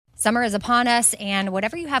Summer is upon us, and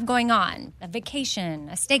whatever you have going on, a vacation,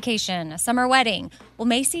 a staycation, a summer wedding, well,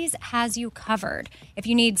 Macy's has you covered. If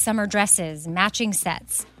you need summer dresses, matching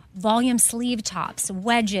sets, volume sleeve tops,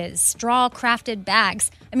 wedges, straw crafted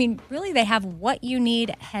bags, really they have what you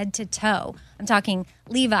need head to toe. I'm talking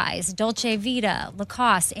Levi's, Dolce Vita,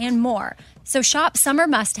 Lacoste, and more. So shop summer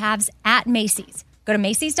must-haves at Macy's. Go to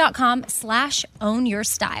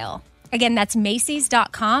Macys.com/ownyourstyle. Again, that's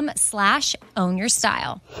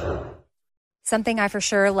Macys.com/ownyourstyle. Something I for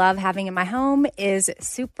sure love having in my home is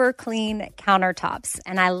super clean countertops,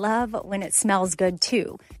 and I love when it smells good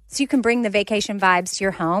too. So you can bring the vacation vibes to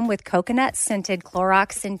your home with coconut-scented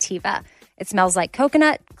Clorox Scentiva. It smells like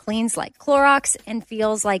coconut, cleans like Clorox, and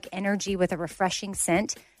feels like energy with a refreshing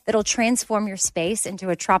scent that'll transform your space into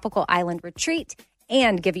a tropical island retreat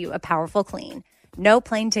and give you a powerful clean. No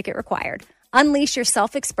plane ticket required. Unleash your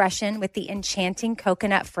self-expression with the enchanting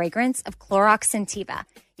coconut fragrance of Clorox Scentiva.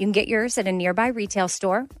 You can get yours at a nearby retail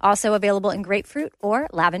store, also available in grapefruit or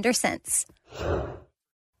lavender scents.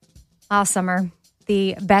 Summer,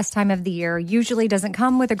 the best time of the year, usually doesn't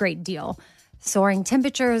come with a great deal. Soaring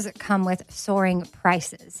temperatures come with soaring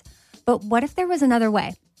prices. But what if there was another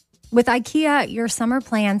way? With IKEA, your summer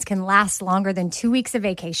plans can last longer than 2 weeks of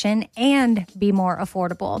vacation and be more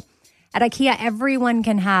affordable. At IKEA, everyone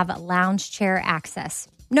can have lounge chair access.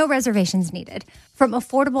 No reservations needed. From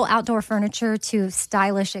affordable outdoor furniture to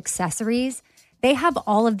stylish accessories, they have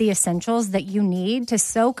all of the essentials that you need to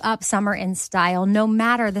soak up summer in style, no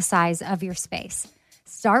matter the size of your space.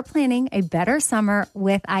 Start planning a better summer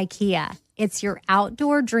with IKEA. It's your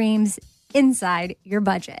outdoor dreams inside your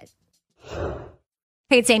budget.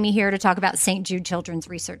 Hey, it's Amy here to talk about St. Jude Children's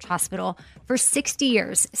Research Hospital. For 60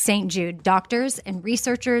 years, St. Jude doctors and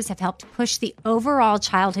researchers have helped push the overall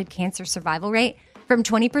childhood cancer survival rate from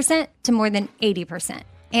 20% to more than 80%.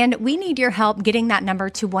 And we need your help getting that number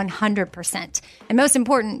to 100%. And most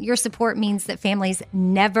important, your support means that families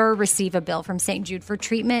never receive a bill from St. Jude for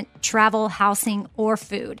treatment, travel, housing, or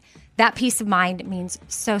food. That peace of mind means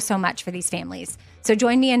so much for these families. So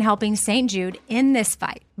join me in helping St. Jude in this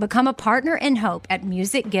fight. Become a partner in hope at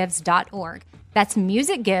musicgives.org. That's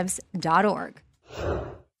musicgives.org.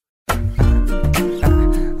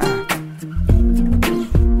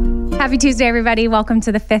 Happy Tuesday, everybody. Welcome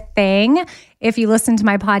to The Fifth Thing. If you listen to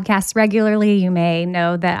my podcast regularly, you may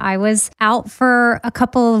know that I was out for a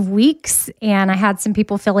couple of weeks and I had some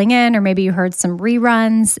people filling in, or maybe you heard some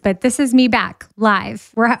reruns, but this is me back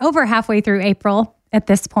live. We're over halfway through April at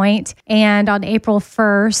this point. And on April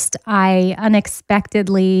 1st, I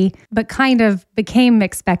unexpectedly, but kind of became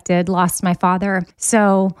expected, lost my father.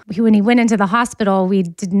 So when he went into the hospital, we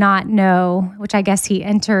did not know, which I guess he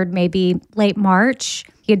entered maybe late March.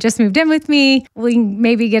 He had just moved in with me. We can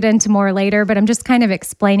maybe get into more later, but I'm just kind of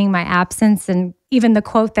explaining my absence and even the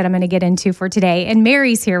quote that I'm going to get into for today. And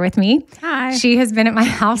Mary's here with me. Hi. She has been at my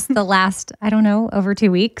house the last, over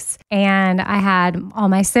 2 weeks. And I had all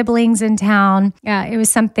my siblings in town. It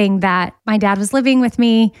was something that my dad was living with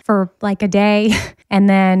me for like a day. And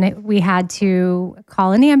then we had to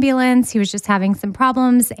call an ambulance. He was just having some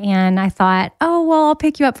problems. And I thought, I'll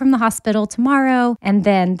pick you up from the hospital tomorrow. And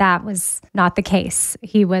then that was not the case.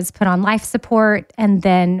 He was put on life support. And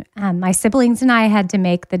then my siblings and I had to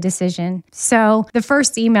make the decision. So the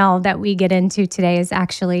first email that we get into today is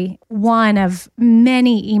actually one of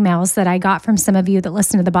many emails that I got from some of you that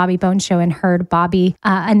listened to the Bobby Bones Show and heard Bobby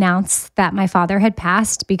announce that my father had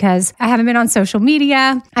passed, because I haven't been on social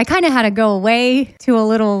media. I kind of had to go away to a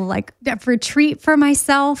little retreat for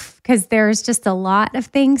myself, because there's just a lot of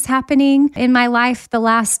things happening in my life the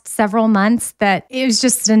last several months that it was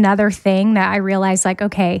just another thing that I realized I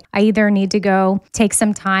either need to go take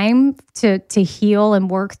some time to heal and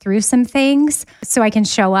work through some things so I can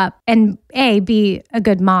show up and be a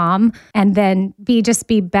good mom, and then be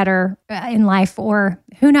better in life, or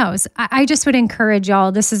who knows. I just would encourage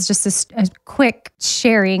y'all. This is just a quick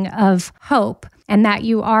sharing of hope, and that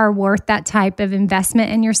you are worth that type of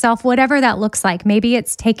investment in yourself, whatever that looks like. Maybe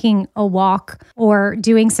it's taking a walk or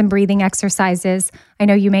doing some breathing exercises. I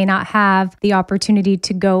know you may not have the opportunity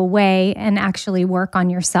to go away and actually work on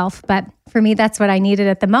yourself, but for me, that's what I needed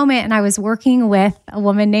at the moment. And I was working with a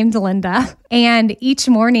woman named Linda. And each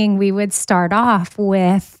morning we would start off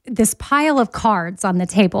with this pile of cards on the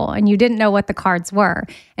table, and you didn't know what the cards were.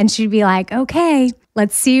 And she'd be like, okay,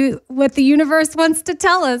 let's see what the universe wants to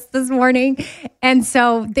tell us this morning. And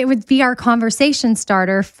so it would be our conversation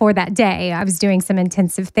starter for that day. I was doing some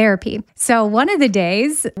intensive therapy. So one of the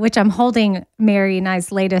days, which I'm holding Mary and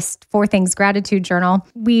I's latest 4 Things Gratitude Journal,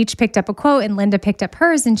 we each picked up a quote, and Linda picked up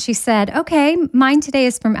hers, and she said, okay, mine today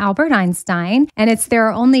is from Albert Einstein, and it's, there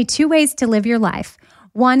are only 2 ways to live your life.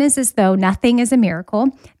 One is as though nothing is a miracle.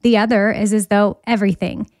 The other is as though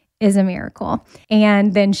everything is a miracle.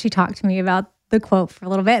 And then she talked to me about the quote for a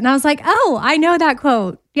little bit. And I was like, oh, I know that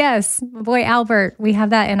quote. Yes, my boy Albert, we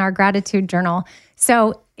have that in our gratitude journal.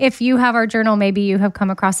 So if you have our journal, maybe you have come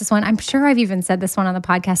across this one. I'm sure I've even said this one on the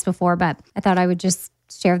podcast before, but I thought I would just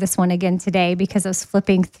share this one again today because I was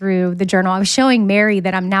flipping through the journal. I was showing Mary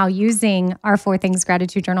that I'm now using our 4 Things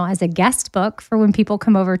Gratitude Journal as a guest book for when people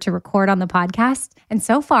come over to record on the podcast. And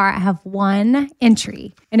so far, I have one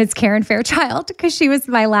entry, and it's Karen Fairchild because she was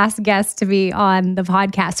my last guest to be on the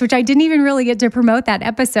podcast, which I didn't even really get to promote that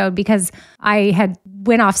episode because I had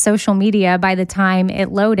went off social media by the time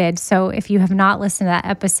it loaded. So if you have not listened to that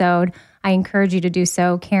episode, I encourage you to do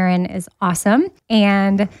so. Karen is awesome.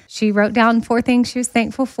 And she wrote down 4 things she was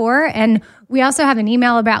thankful for. And we also have an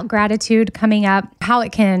email about gratitude coming up, how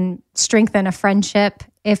it can strengthen a friendship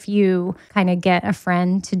if you kind of get a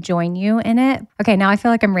friend to join you in it. Okay, now I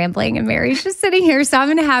feel like I'm rambling and Mary's just sitting here. So I'm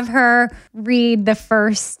going to have her read the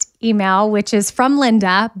first email, which is from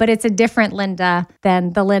Linda, but it's a different Linda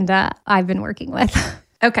than the Linda I've been working with.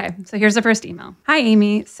 Okay, so here's the first email. Hi,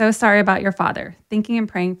 Amy. So sorry about your father. Thinking and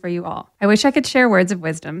praying for you all. I wish I could share words of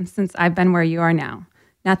wisdom since I've been where you are now.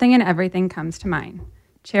 Nothing and everything comes to mind.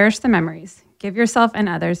 Cherish the memories. Give yourself and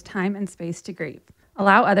others time and space to grieve.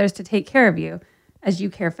 Allow others to take care of you as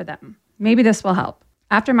you care for them. Maybe this will help.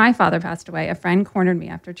 After my father passed away, a friend cornered me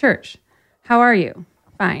after church. How are you?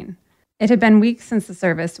 Fine. It had been weeks since the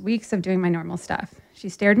service, weeks of doing my normal stuff. She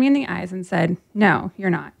stared me in the eyes and said, "No,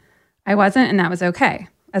 you're not." I wasn't, and that was okay.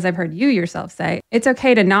 As I've heard you yourself say, it's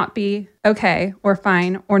okay to not be okay or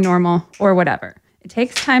fine or normal or whatever. It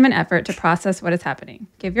takes time and effort to process what is happening.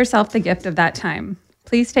 Give yourself the gift of that time.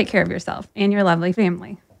 Please take care of yourself and your lovely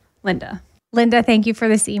family. Linda. Linda, thank you for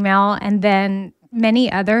this email. And then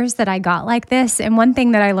many others that I got like this. And one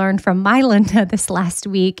thing that I learned from my Linda this last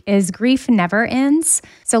week is grief never ends.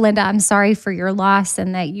 So Linda, I'm sorry for your loss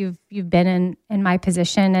and that you've been in my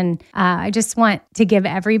position. And I just want to give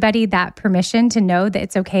everybody that permission to know that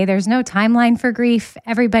it's okay. There's no timeline for grief.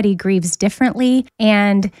 Everybody grieves differently.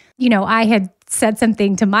 And, I had said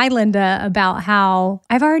something to my Linda about how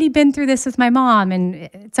I've already been through this with my mom and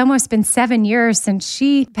it's almost been 7 years since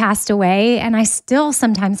she passed away. And I still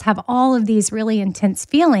sometimes have all of these really intense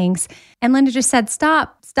feelings. And Linda just said,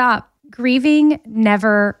 stop. Grieving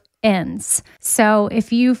never ends. So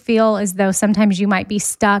if you feel as though sometimes you might be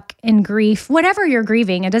stuck in grief, whatever you're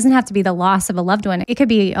grieving, it doesn't have to be the loss of a loved one. It could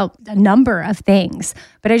be a number of things.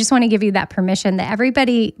 But I just want to give you that permission that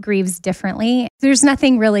everybody grieves differently. There's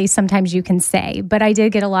nothing really sometimes you can say, but I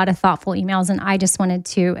did get a lot of thoughtful emails and I just wanted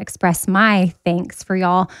to express my thanks for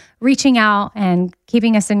y'all reaching out and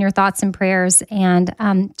keeping us in your thoughts and prayers. And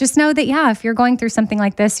just know that, if you're going through something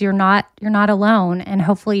like this, you're not alone. And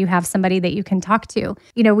hopefully you have somebody that you can talk to.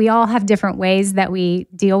 We all have different ways that we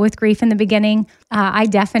deal with grief in the beginning. I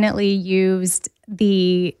definitely used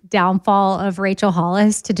the downfall of Rachel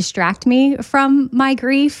Hollis to distract me from my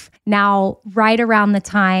grief. Now, right around the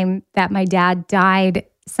time that my dad died,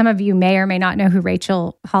 some of you may or may not know who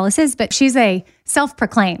Rachel Hollis is, but she's a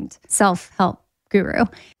self-proclaimed self-help guru.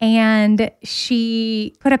 And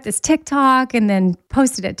she put up this TikTok and then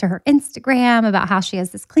posted it to her Instagram about how she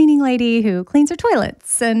has this cleaning lady who cleans her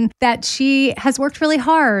toilets and that she has worked really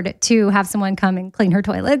hard to have someone come and clean her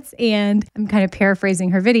toilets. And I'm kind of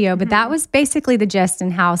paraphrasing her video, but that was basically the gist,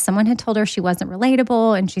 and how someone had told her she wasn't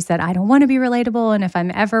relatable. And she said, I don't want to be relatable. And if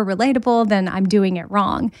I'm ever relatable, then I'm doing it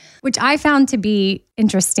wrong, which I found to be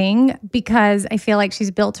interesting because I feel like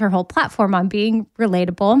she's built her whole platform on being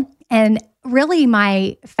relatable. And really,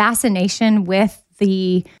 my fascination with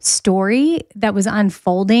the story that was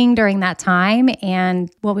unfolding during that time and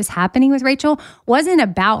what was happening with Rachel wasn't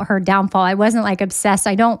about her downfall. I wasn't like obsessed.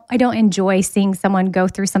 I don't enjoy seeing someone go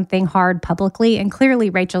through something hard publicly. And clearly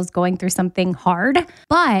Rachel's going through something hard,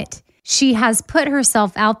 but she has put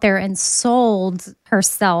herself out there and sold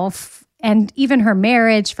herself and even her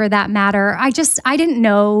marriage for that matter. I didn't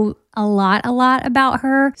know a lot about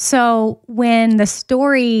her. So when the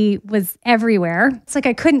story was everywhere, it's like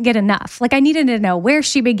I couldn't get enough. Like I needed to know where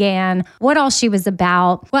she began, what all she was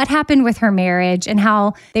about, what happened with her marriage, and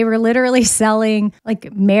how they were literally selling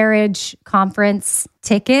like marriage conference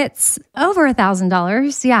tickets over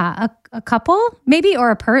 $1,000. Yeah, a couple maybe,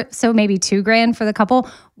 or so maybe $2,000 for the couple,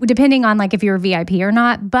 depending on like if you're a VIP or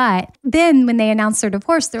not. But then when they announced their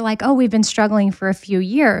divorce, they're like, oh, we've been struggling for a few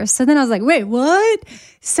years. So then I was like, wait, what?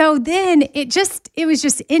 So then it was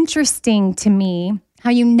just interesting to me how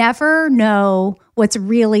you never know what's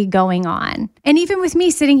really going on. And even with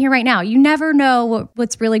me sitting here right now, you never know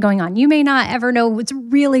what's really going on. You may not ever know what's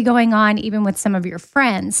really going on, even with some of your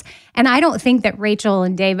friends. And I don't think that Rachel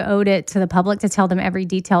and Dave owed it to the public to tell them every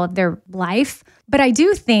detail of their life. But I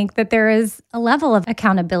do think that there is a level of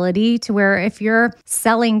accountability to where if you're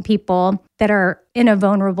selling people that are in a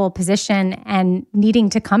vulnerable position and needing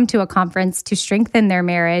to come to a conference to strengthen their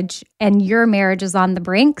marriage and your marriage is on the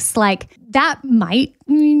brinks, like that might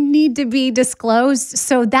need to be disclosed.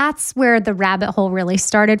 So that's where the rabbit hole really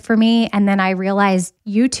started for me. And then I realized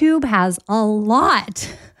YouTube has a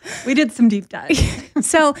lot. We did some deep dive.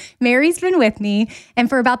 So Mary's been with me, and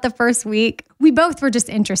for about the first week, we both were just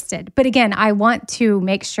interested. But again, I want to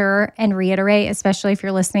make sure and reiterate, especially if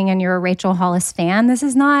you're listening and you're a Rachel Hollis fan, this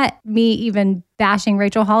is not me even bashing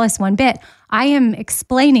Rachel Hollis one bit. I am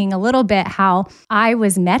explaining a little bit how I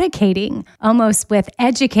was medicating, almost with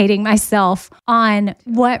educating myself on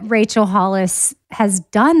what Rachel Hollis has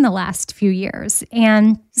done the last few years.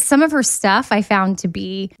 And some of her stuff I found to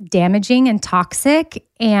be damaging and toxic.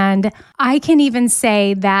 And I can even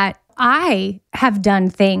say that I have done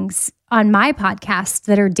things on my podcast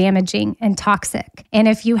that are damaging and toxic. And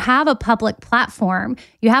if you have a public platform,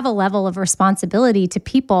 you have a level of responsibility to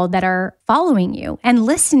people that are following you and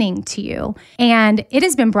listening to you. And it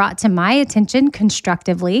has been brought to my attention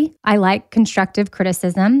constructively. I like constructive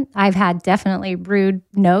criticism. I've had definitely rude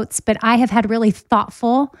notes, but I have had really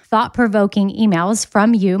thoughtful, thought-provoking emails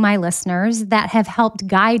from you, my listeners, that have helped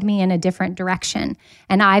guide me in a different direction.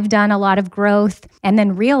 And I've done a lot of growth and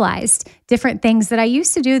then realized different things that I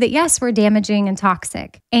used to do that, yes, were damaging and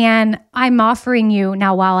toxic. And I'm offering you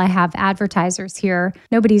now, while I have advertisers here,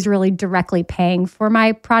 nobody's really directly paying for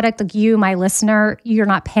my product. Like you, my listener, you're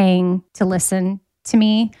not paying to listen to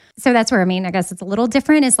me. So that's where, I guess it's a little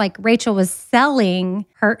different. It's like Rachel was selling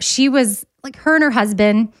her, she was like her and her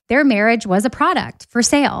husband, their marriage was a product for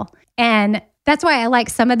sale. And that's why I like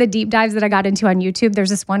some of the deep dives that I got into on YouTube.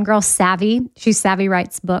 There's this one girl, Savvy. Savvy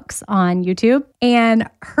writes books on YouTube. And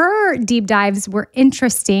her deep dives were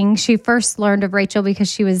interesting. She first learned of Rachel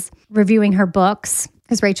because she was reviewing her books,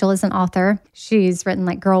 because Rachel is an author. She's written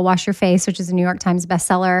like Girl, Wash Your Face, which is a New York Times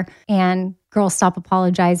bestseller, and Girl, Stop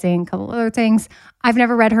Apologizing, a couple other things. I've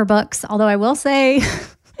never read her books, although I will say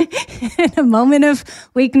in a moment of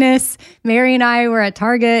weakness, Mary and I were at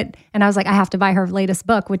Target and I was like, I have to buy her latest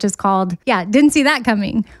book, which is called, Didn't See That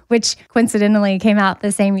Coming, which coincidentally came out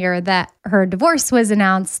the same year that her divorce was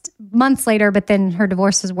announced, months later, but then her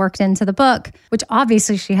divorce was worked into the book, which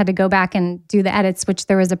obviously she had to go back and do the edits, which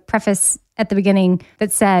there was a preface at the beginning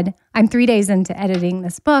that said, I'm 3 days into editing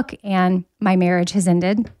this book and my marriage has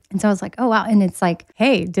ended. And so I was like, oh, wow. And it's like,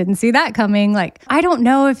 hey, didn't see that coming. Like, I don't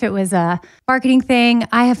know if it was a marketing thing.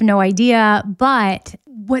 I have no idea. But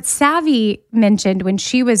what Savvy mentioned when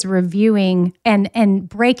she was reviewing and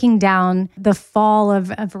breaking down the fall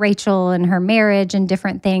of Rachel and her marriage and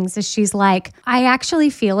different things is she's like, I actually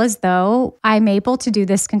feel as though I'm able to do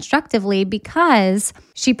this constructively because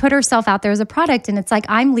she put herself out there as a product. And it's like,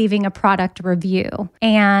 I'm leaving a product review.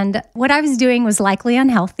 And what I was doing was likely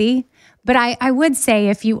unhealthy. But I would say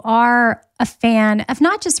if you are a fan of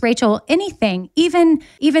not just Rachel, anything, even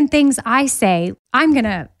things I say, I'm going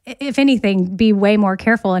to, if anything, be way more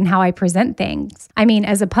careful in how I present things.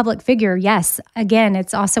 As a public figure, yes, again,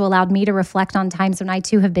 it's also allowed me to reflect on times when I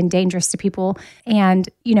too have been dangerous to people. And,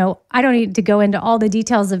 I don't need to go into all the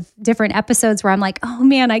details of different episodes where I'm like, oh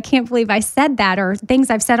man, I can't believe I said that, or things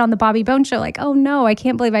I've said on the Bobby Bones Show, like, oh no, I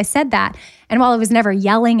can't believe I said that. And while I was never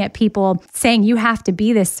yelling at people saying you have to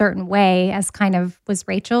be this certain way, as kind of was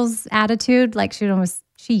Rachel's attitude, like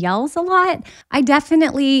she yells a lot. I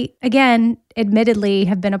definitely, again, admittedly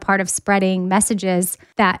have been a part of spreading messages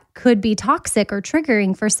that could be toxic or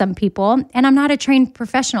triggering for some people. And I'm not a trained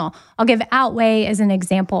professional. I'll give Outweigh as an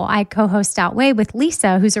example. I co-host Outweigh with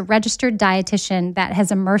Lisa, who's a registered dietitian that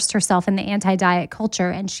has immersed herself in the anti-diet culture.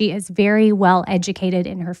 And she is very well educated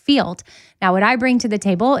in her field. Now, what I bring to the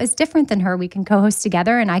table is different than her. We can co-host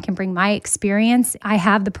together and I can bring my experience. I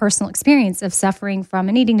have the personal experience of suffering from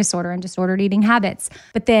an eating disorder and disordered eating habits.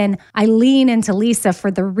 But then I lean into Lisa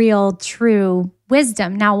for the real, true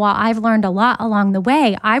wisdom. Now, while I've learned a lot along the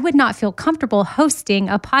way, I would not feel comfortable hosting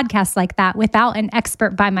a podcast like that without an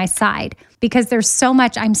expert by my side, because there's so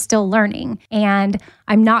much I'm still learning and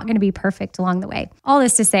I'm not going to be perfect along the way. All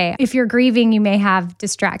this to say, if you're grieving, you may have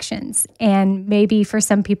distractions. And maybe for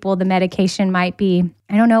some people, the medication might be,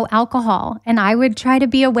 alcohol. And I would try to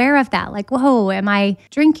be aware of that. Like, whoa, am I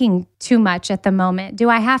drinking too much at the moment? Do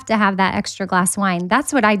I have to have that extra glass of wine?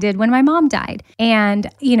 That's what I did when my mom died. And,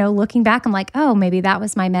 looking back, I'm like, oh, maybe that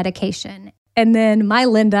was my medication. And then my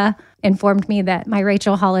Linda informed me that my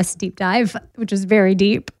Rachel Hollis deep dive, which was very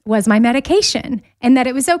deep, was my medication, and that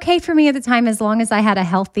it was okay for me at the time as long as I had a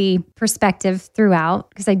healthy perspective throughout,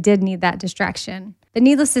 because I did need that distraction. But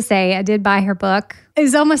needless to say, I did buy her book. It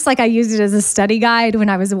was almost like I used it as a study guide when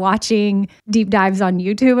I was watching deep dives on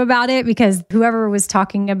YouTube about it, because whoever was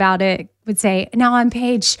talking about it would say, now I'm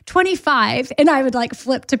page 25. And I would like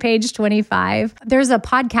flip to page 25. There's a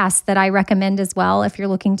podcast that I recommend as well if you're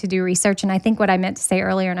looking to do research. And I think what I meant to say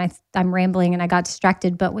earlier, and I'm rambling and I got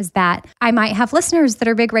distracted, but was that I might have listeners that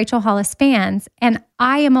are big Rachel Hollis fans. And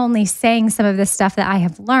I am only saying some of this stuff that I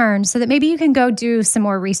have learned so that maybe you can go do some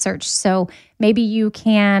more research. So maybe you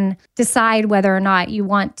can decide whether or not you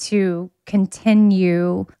want to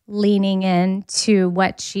continue leaning into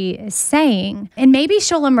what she is saying. And maybe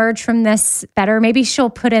she'll emerge from this better. Maybe she'll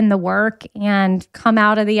put in the work and come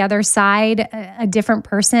out of the other side a different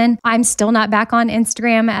person. I'm still not back on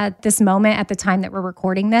Instagram at this moment, at the time that we're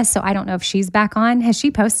recording this. So I don't know if she's back on. Has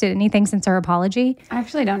she posted anything since her apology? I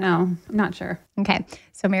actually don't know. I'm not sure. Okay.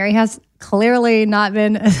 So Mary has clearly not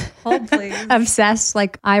been Hold, please. obsessed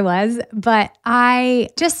like I was, but I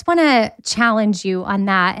just want to challenge you on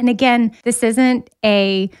that. And again, this isn't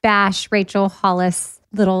a bash Rachel Hollis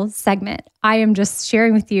little segment. I am just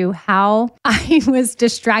sharing with you how I was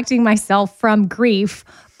distracting myself from grief,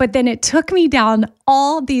 but then it took me down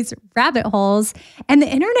all these rabbit holes. And the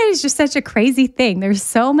internet is just such a crazy thing. There's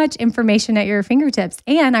so much information at your fingertips.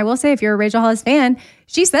 And I will say, if you're a Rachel Hollis fan,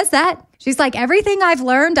 she says that. She's like, everything I've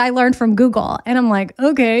learned, I learned from Google. And I'm like,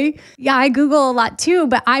 okay, yeah, I Google a lot too,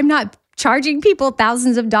 but I'm not charging people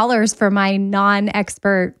thousands of dollars for my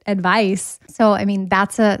non-expert advice. So, I mean,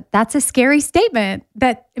 that's a scary statement.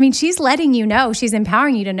 But I mean, she's letting you know, she's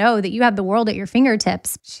empowering you to know that you have the world at your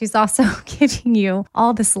fingertips. She's also giving you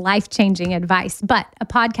all this life-changing advice. But a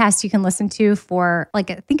podcast you can listen to for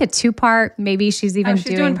like, I think a 2-part, maybe she's even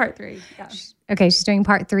doing part 3. Yeah. Okay, she's doing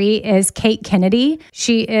part 3 is Kate Kennedy.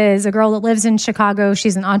 She is a girl that lives in Chicago.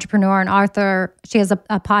 She's an entrepreneur and author. She has a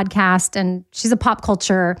podcast, and she's a pop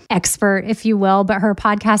culture expert, if you will. But her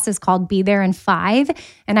podcast is called Be There in 5.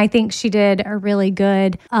 And I think she did a really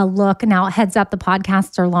good look. Now, heads up, the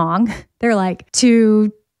podcasts are long. They're like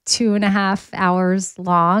 2.5 hours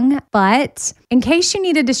long. But in case you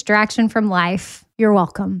need a distraction from life, you're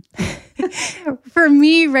welcome. For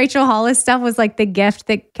me, Rachel Hollis stuff was like the gift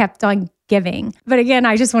that kept on giving. But again,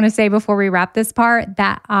 I just want to say before we wrap this part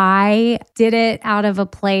that I did it out of a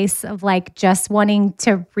place of like just wanting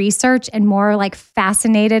to research and more like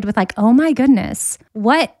fascinated with like, oh my goodness,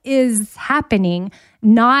 what is happening?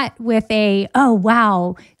 Not with a, oh,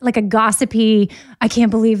 wow, like a gossipy, I can't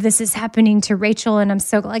believe this is happening to Rachel. And I'm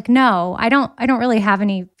so like, no, I don't really have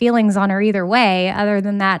any feelings on her either way. Other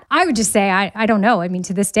than that, I would just say, I don't know. I mean,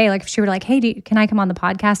 to this day, like if she were like, hey, can I come on the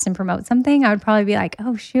podcast and promote something? I would probably be like,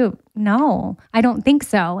 oh, shoot, no, I don't think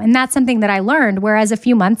so. And that's something that I learned. Whereas a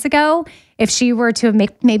few months ago, if she were to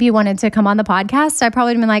have maybe wanted to come on the podcast, I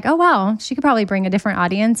probably would have been like, oh, wow, she could probably bring a different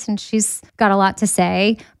audience and she's got a lot to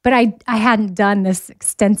say. But I hadn't done this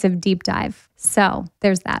extensive deep dive. So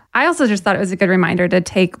there's that. I also just thought it was a good reminder to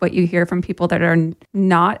take what you hear from people that are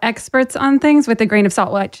not experts on things with a grain of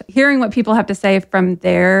salt. Hearing what people have to say from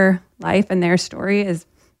their life and their story is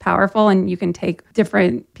powerful, and you can take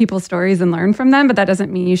different people's stories and learn from them, but that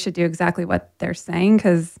doesn't mean you should do exactly what they're saying,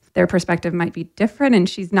 because their perspective might be different, and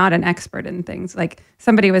she's not an expert in things. Like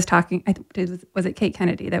somebody was talking, was it Kate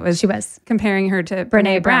Kennedy that was? She was comparing her to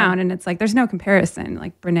Brené Brown, and it's like there's no comparison.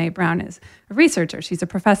 Like Brené Brown is a researcher, she's a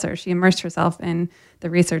professor, she immersed herself in the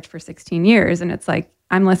research for 16 years, and it's like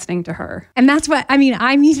I'm listening to her. And that's what I mean.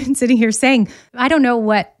 I'm even sitting here saying, I don't know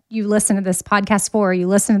what you listen to this podcast for, you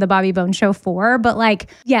listen to the Bobby Bones Show for, but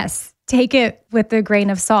like, yes, take it with a grain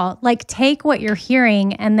of salt. Like take what you're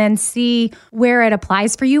hearing and then see where it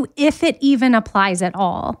applies for you, if it even applies at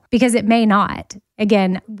all, because it may not.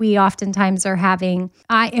 Again, we oftentimes are having,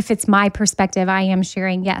 if it's my perspective, I am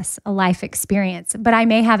sharing, yes, a life experience, but I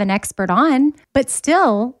may have an expert on, but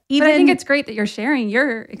still, even. But I think it's great that you're sharing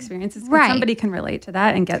your experiences, because somebody can relate to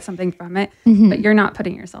that and get something from it, but you're not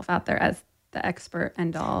putting yourself out there as the expert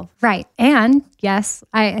and all. Right. And yes,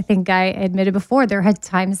 I think I admitted before, there had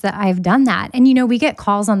times that I've done that. And, you know, we get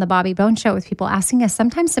calls on the Bobby Bones Show with people asking us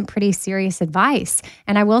sometimes some pretty serious advice.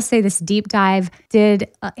 And I will say this deep dive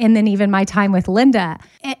did, and then even my time with Linda,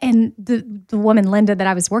 and the woman, Linda, that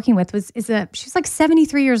I was working with she's like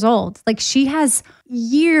 73 years old. Like she has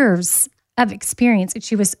years of experience. And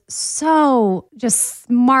she was so just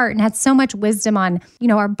smart and had so much wisdom on, you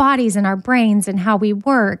know, our bodies and our brains and how we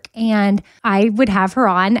work. And I would have her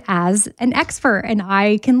on as an expert and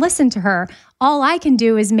I can listen to her. all I can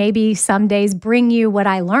do is maybe some days bring you what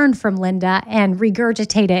I learned from Linda and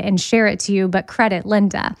regurgitate it and share it to you, but credit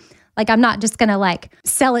Linda. Like, I'm not just going to like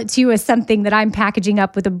sell it to you as something that I'm packaging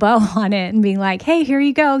up with a bow on it and being like, hey, here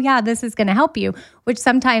you go. Yeah, this is going to help you, which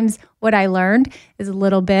sometimes what I learned is a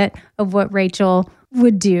little bit of what Rachel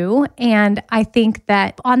would do. And I think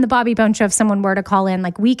that on the Bobby Bone Show, if someone were to call in,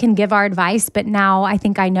 like, we can give our advice, but now I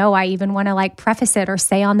think I know I even want to like preface it or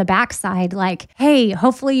say on the backside, like, hey,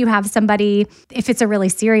 hopefully you have somebody, if it's a really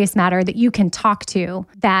serious matter, that you can talk to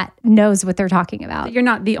that knows what they're talking about. You're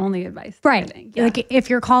not the only advice. Right. Yeah. Like, if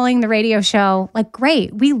you're calling the radio show, like,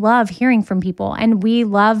 great. We love hearing from people and we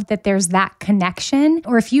love that there's that connection.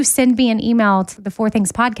 Or if you send me an email to the 4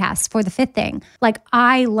 Things podcast for the 5th thing, like,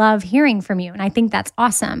 I love hearing from you. And I think that's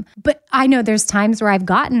awesome. But I know there's times where I've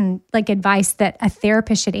gotten like advice that a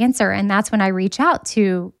therapist should answer. And that's when I reach out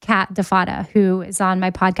to Kat DeFada, who is on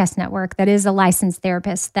my podcast network, that is a licensed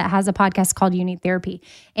therapist that has a podcast called You Need Therapy.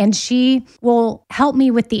 And she will help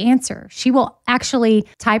me with the answer. She will actually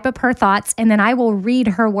type up her thoughts and then I will read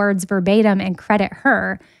her words verbatim and credit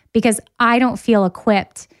her because I don't feel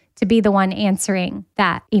equipped to be the one answering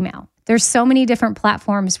that email. There's so many different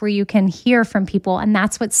platforms where you can hear from people, and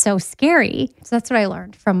that's what's so scary. So that's what I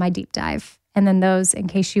learned from my deep dive. And then those, in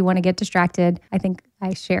case you want to get distracted, I think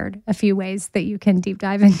I shared a few ways that you can deep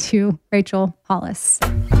dive into Rachel Hollis. All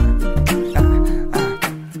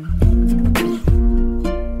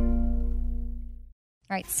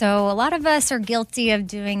right, so a lot of us are guilty of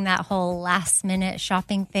doing that whole last minute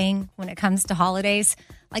shopping thing when it comes to holidays,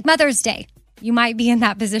 like Mother's Day. You might be in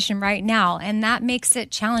that position right now, and that makes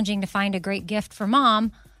it challenging to find a great gift for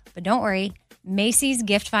mom. But don't worry, Macy's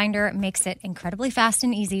Gift Finder makes it incredibly fast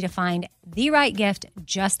and easy to find the right gift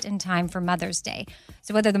just in time for Mother's Day.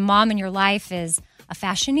 So whether the mom in your life is a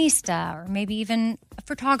fashionista or maybe even a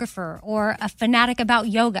photographer or a fanatic about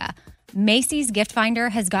yoga, Macy's Gift Finder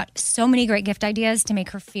has got so many great gift ideas to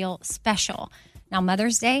make her feel special. Now,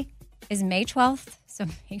 Mother's Day is May 12th. So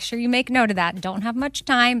make sure you make note of that. Don't have much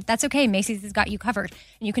time. That's okay. Macy's has got you covered.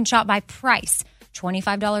 And you can shop by price,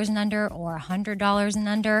 $25 and under or $100 and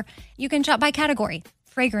under. You can shop by category,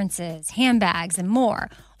 fragrances, handbags, and more.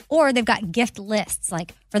 Or they've got gift lists,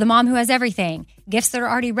 like for the mom who has everything, gifts that are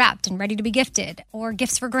already wrapped and ready to be gifted, or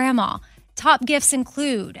gifts for grandma. Top gifts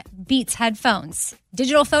include Beats headphones,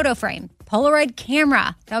 digital photo frame, Polaroid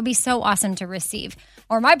camera. That would be so awesome to receive.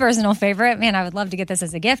 Or my personal favorite, man, I would love to get this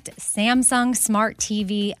as a gift, Samsung Smart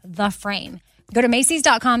TV, The Frame. Go to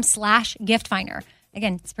Macys.com/giftfinder.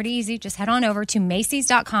 Again, it's pretty easy. Just head on over to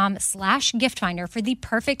Macys.com/giftfinder for the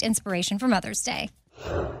perfect inspiration for Mother's Day.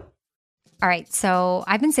 All right, so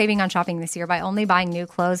I've been saving on shopping this year by only buying new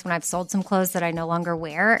clothes when I've sold some clothes that I no longer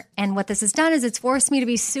wear. And what this has done is it's forced me to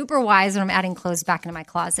be super wise when I'm adding clothes back into my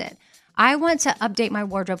closet. I want to update my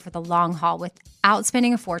wardrobe for the long haul without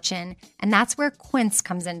spending a fortune, and that's where Quince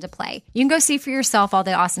comes into play. You can go see for yourself all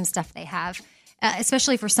the awesome stuff they have,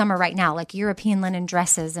 especially for summer right now, like European linen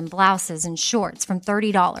dresses and blouses and shorts from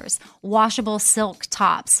 $30, washable silk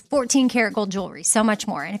tops, 14-karat gold jewelry, so much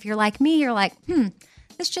more. And if you're like me, you're like,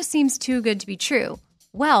 this just seems too good to be true.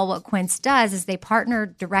 Well, what Quince does is they partner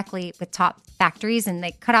directly with top factories and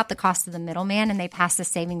they cut out the cost of the middleman and they pass the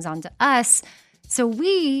savings on to us. So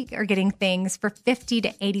we are getting things for 50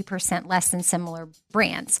 to 80% less than similar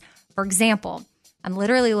brands. For example, I'm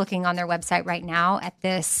literally looking on their website right now at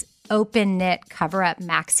this open knit cover-up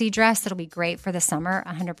maxi dress that'll be great for the summer,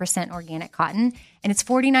 100% organic cotton, and it's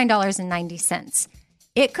 $49.90.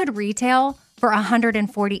 It could retail for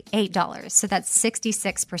 $148, so that's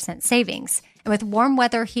 66% savings. And with warm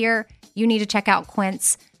weather here, you need to check out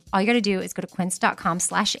Quince. All you got to do is go to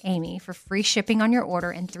quince.com/Amy for free shipping on your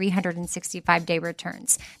order and 365-day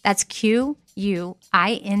returns. That's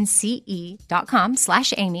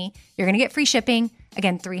QUINCE.com/Amy. You're going to get free shipping.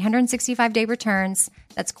 Again, 365-day returns.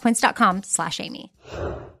 That's quince.com/Amy.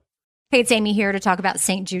 Hey, it's Amy here to talk about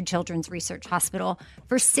St. Jude Children's Research Hospital.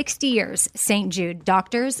 For 60 years, St. Jude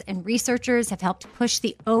doctors and researchers have helped push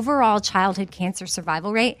the overall childhood cancer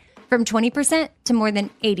survival rate from 20% to more than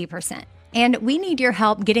 80%. And we need your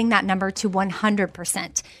help getting that number to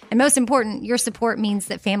 100%. And most important, your support means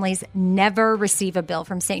that families never receive a bill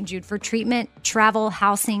from St. Jude for treatment, travel,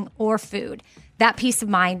 housing, or food. That peace of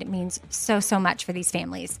mind means so much for these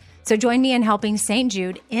families. So join me in helping St.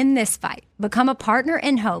 Jude in this fight. Become a partner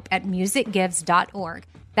in hope at musicgives.org.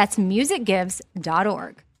 That's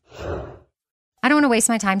musicgives.org. I don't want to waste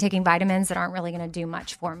my time taking vitamins that aren't really going to do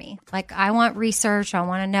much for me. Like, I want research. I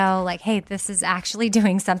want to know, like, hey, this is actually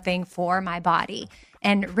doing something for my body.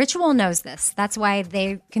 And Ritual knows this. That's why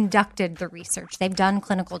they conducted the research. They've done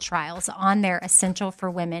clinical trials on their Essential for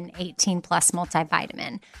Women 18 Plus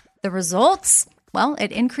multivitamin. The results? Well,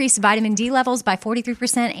 it increased vitamin D levels by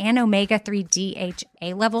 43% and omega-3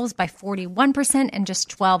 DHA levels by 41% in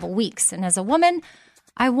just 12 weeks. And as a woman,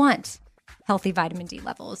 I want healthy vitamin D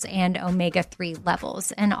levels and omega-3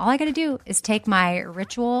 levels. And all I got to do is take my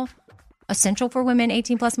Ritual Essential for Women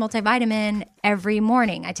 18 Plus multivitamin every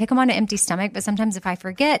morning. I take them on an empty stomach, but sometimes if I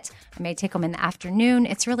forget, I may take them in the afternoon.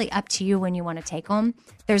 It's really up to you when you want to take them.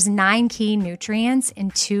 There's 9 key nutrients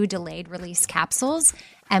in 2 delayed release capsules.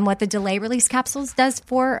 And what the delayed release capsules does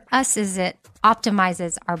for us is it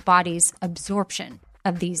optimizes our body's absorption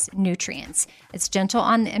of these nutrients. It's gentle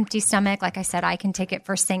on the empty stomach. Like I said, I can take it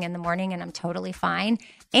first thing in the morning and I'm totally fine.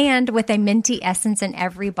 And with a minty essence in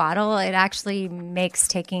every bottle, it actually makes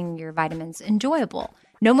taking your vitamins enjoyable.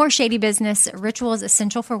 No more shady business. Ritual is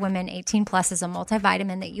Essential for Women 18 Plus is a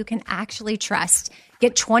multivitamin that you can actually trust.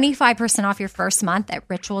 Get 25% off your first month at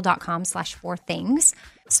ritual.com/4things.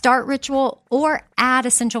 Start Ritual or add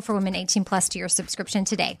Essential for Women 18 Plus to your subscription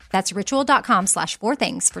today. That's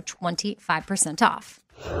ritual.com/4things for 25% off.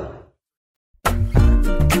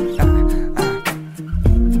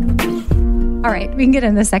 All right, we can get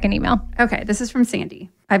in the second email. Okay, this is from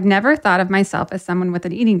Sandy. I've never thought of myself as someone with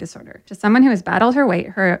an eating disorder, just someone who has battled her weight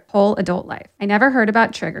her whole adult life. I never heard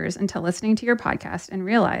about triggers until listening to your podcast and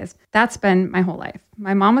realized that's been my whole life.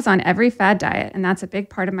 My mom was on every fad diet, and that's a big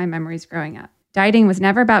part of my memories growing up. Dieting was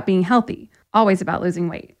never about being healthy, always about losing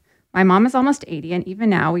weight. My mom is almost 80, and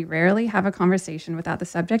even now, we rarely have a conversation without the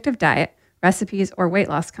subject of diet, recipes, or weight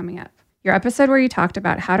loss coming up. Your episode where you talked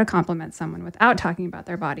about how to compliment someone without talking about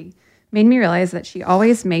their body made me realize that she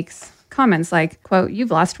always makes comments like, quote,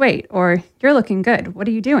 "You've lost weight," or "You're looking good. What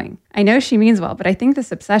are you doing?" I know she means well, but I think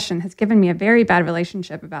this obsession has given me a very bad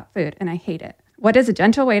relationship about food, and I hate it. What is a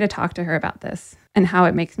gentle way to talk to her about this and how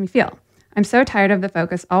it makes me feel? I'm so tired of the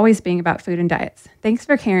focus always being about food and diets. Thanks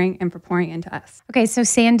for caring and for pouring into us. Okay, so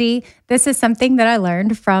Sandy, this is something that I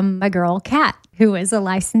learned from my girl, Kat, who is a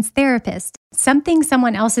licensed therapist. Something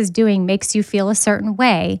someone else is doing makes you feel a certain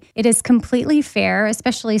way. It is completely fair,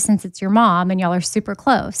 especially since it's your mom and y'all are super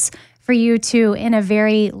close, for you to, in a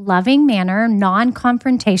very loving manner,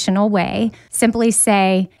 non-confrontational way, simply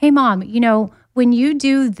say, "Hey, Mom, when you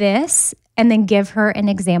do this," and then give her an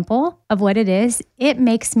example of what it is, it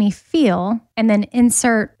makes me feel, and then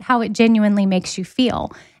insert how it genuinely makes you feel.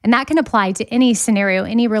 And that can apply to any scenario,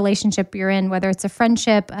 any relationship you're in, whether it's a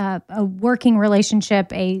friendship, a working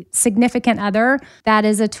relationship, a significant other. That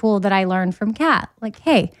is a tool that I learned from Kat. Like,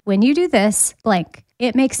 hey, when you do this, blank,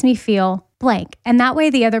 it makes me feel blank. And that way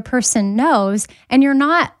the other person knows, and you're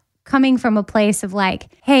not coming from a place of like,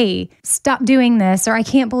 hey, stop doing this, or I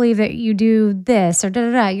can't believe that you do this, or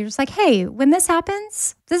da-da-da. You're just like, hey, when this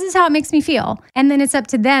happens, this is how it makes me feel. And then it's up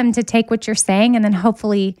to them to take what you're saying and then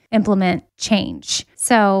hopefully implement change.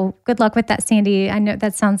 So good luck with that, Sandy. I know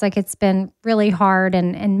that sounds like it's been really hard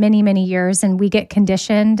and many, many years, and we get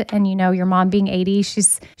conditioned. And your mom being 80,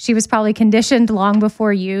 she was probably conditioned long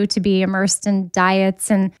before you to be immersed in diets.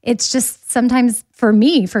 And it's just sometimes, for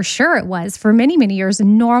me, for sure it was, for many, many years,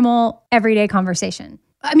 normal everyday conversation.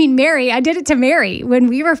 I mean, Mary, I did it to Mary when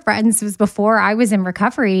we were friends. It was before I was in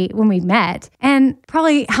recovery when we met. And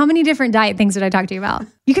probably how many different diet things did I talk to you about?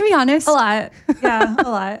 You can be honest. A lot. Yeah, a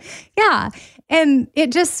lot. Yeah. And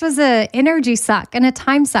it just was an energy suck and a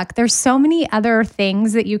time suck. There's so many other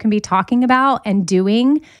things that you can be talking about and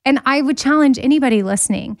doing. And I would challenge anybody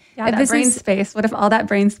listening. Yeah, that brain space. What if all that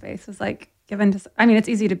brain space was like given to, it's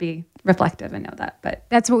easy to be reflective and know that, but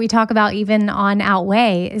that's what we talk about even on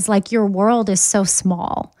Outweigh, is like your world is so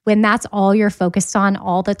small. When that's all you're focused on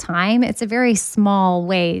all the time, it's a very small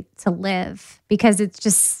way to live, because it's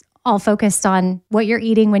just all focused on what you're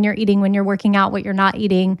eating, when you're working out, what you're not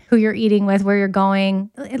eating, who you're eating with, where you're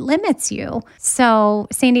going. It limits you. So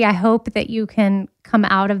Sandy, I hope that you can come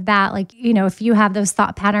out of that. Like, if you have those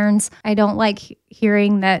thought patterns, I don't like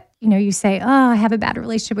hearing that, you say, oh, I have a bad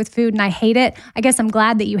relationship with food and I hate it. I guess I'm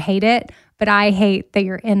glad that you hate it, but I hate that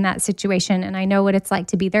you're in that situation. And I know what it's like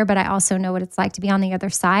to be there, but I also know what it's like to be on the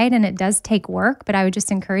other side. And it does take work, but I would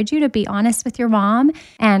just encourage you to be honest with your mom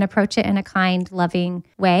and approach it in a kind, loving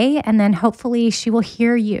way. And then hopefully she will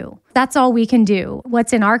hear you. That's all we can do.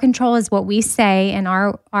 What's in our control is what we say in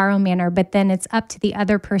our own manner, but then it's up to the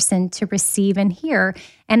other person to receive and hear.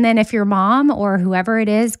 And then if your mom or whoever it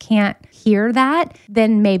is can't hear that,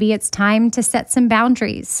 then maybe it's time to set some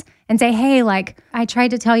boundaries and say, hey, like, I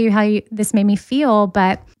tried to tell you how this made me feel,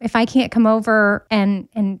 but if I can't come over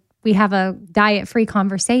and we have a diet-free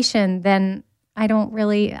conversation, then I'm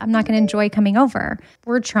not going to enjoy coming over.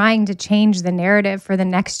 We're trying to change the narrative for the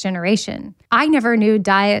next generation. I never knew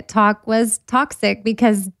diet talk was toxic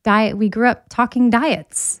because we grew up talking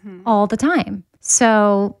diets all the time.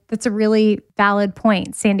 So that's a really valid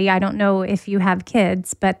point. Sandy, I don't know if you have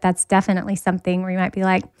kids, but that's definitely something where you might be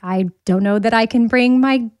like, I don't know that I can bring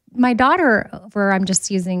my daughter over. I'm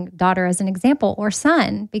just using daughter as an example, or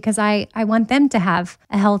son, because I want them to have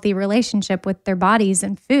a healthy relationship with their bodies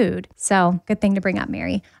and food. So good thing to bring up,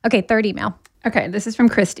 Mary. Okay, third email. Okay, this is from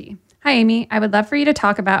Christy. Hi, Amy. I would love for you to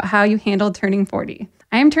talk about how you handled turning 40.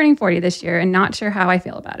 I am turning 40 this year and not sure how I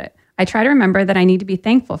feel about it. I try to remember that I need to be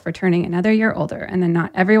thankful for turning another year older, and then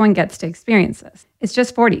not everyone gets to experience this. It's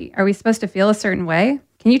just 40. Are we supposed to feel a certain way?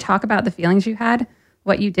 Can you talk about the feelings you had?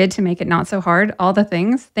 What you did to make it not so hard? All the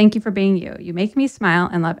things? Thank you for being you. You make me smile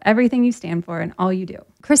and love everything you stand for and all you do.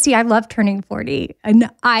 Christy, I love turning 40. And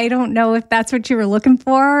I don't know if that's what you were looking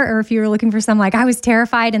for, or if you were looking for some like, I was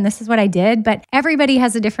terrified and this is what I did, but everybody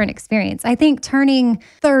has a different experience. I think turning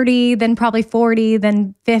 30, then probably 40,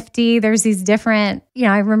 then 50, there's these different,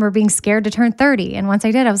 I remember being scared to turn 30. And once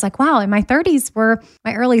I did, I was like, wow, and my early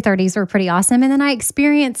 30s were pretty awesome. And then I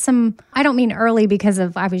experienced some, I don't mean early because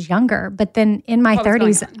of I was younger, but then in my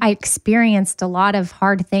 30s, I experienced a lot of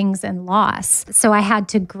hard things and loss. So I had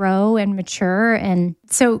to grow and mature. And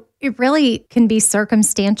so it really can be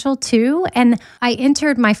circumstantial too. And I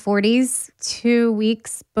entered my 40s 2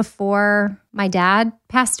 weeks before my dad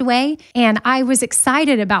passed away. And I was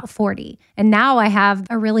excited about 40. And now I have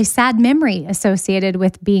a really sad memory associated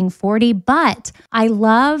with being 40. But I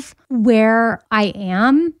love where I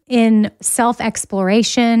am in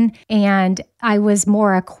self-exploration. And I was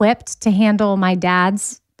more equipped to handle my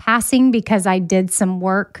dad's passing because I did some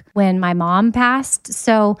work when my mom passed.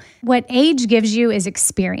 So what age gives you is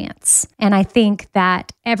experience. And I think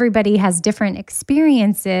that everybody has different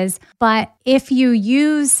experiences, but if you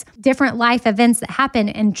use different life events that happen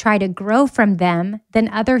and try to grow from them, then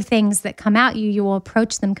other things that come at you, you will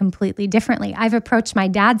approach them completely differently. I've approached my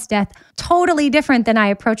dad's death totally different than I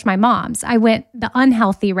approached my mom's. I went the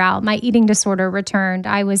unhealthy route. My eating disorder returned.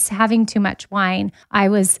 I was having too much wine. I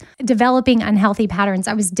was developing unhealthy patterns.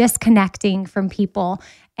 I was disconnecting from people.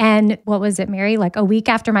 And what was it, Mary? Like a week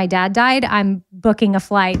after my dad died, I'm booking a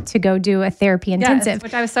flight to go do a therapy intensive. Yes,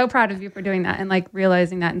 which I was so proud of you for doing that and like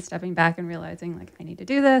realizing that and stepping back and realizing like I need to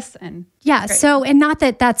do this. And yeah, so, and not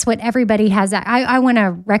that that's what everybody has. I want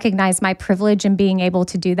to recognize my privilege in being able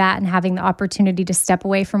to do that and having the opportunity to step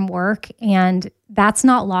away from work. And that's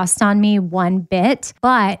not lost on me one bit.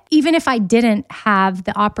 But even if I didn't have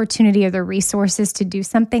the opportunity or the resources to do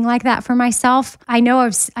something like that for myself, I know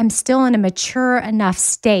I'm still in a mature enough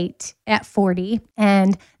state at 40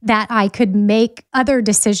 and that I could make other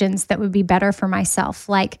decisions that would be better for myself.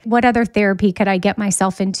 Like what other therapy could I get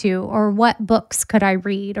myself into, or what books could I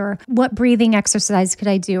read, or what breathing exercise could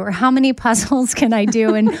I do, or how many puzzles can I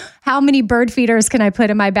do, and how many bird feeders can I put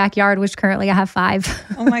in my backyard, which currently I have 5.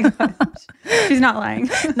 Oh my gosh. She's not lying.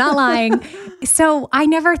 Not lying. So I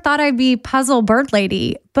never thought I'd be puzzle bird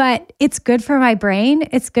lady, but it's good for my brain.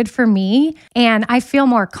 It's good for me. And I feel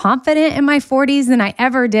more confident in my 40s than I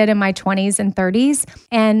ever did in my 20s and 30s.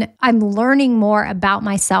 And I'm learning more about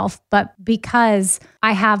myself, but because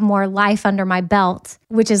I have more life under my belt,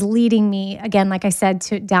 which is leading me, again, like I said,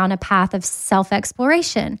 down a path of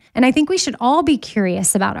self-exploration. And I think we should all be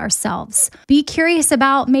curious about ourselves. Be curious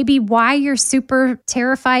about maybe why you're super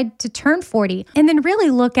terrified to turn 40. And then really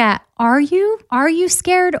look at, are you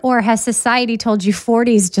scared, or has society told you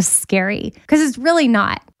 40 is just scary? Because it's really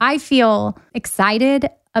not. I feel excited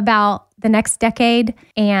about the next decade,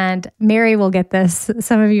 and Mary will get this.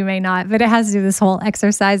 Some of you may not, but it has to do with this whole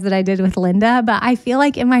exercise that I did with Linda. But I feel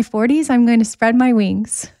like in my 40s, I'm going to spread my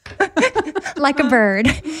wings like a bird.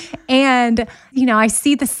 And, I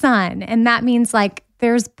see the sun, and that means like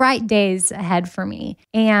there's bright days ahead for me.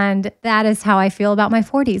 And that is how I feel about my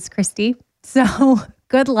 40s, Christy. So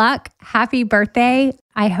good luck. Happy birthday.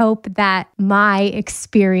 I hope that my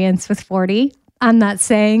experience with 40, I'm not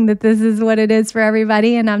saying that this is what it is for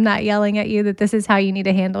everybody, and I'm not yelling at you that this is how you need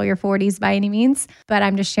to handle your 40s by any means, but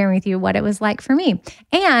I'm just sharing with you what it was like for me.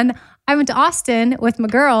 And I went to Austin with my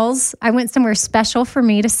girls. I went somewhere special for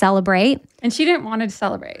me to celebrate. And she didn't want to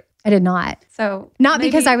celebrate. I did not. So not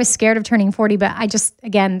because I was scared of turning 40, but I just,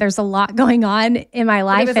 again, there's a lot going on in my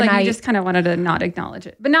life. It was like you just kind of wanted to not acknowledge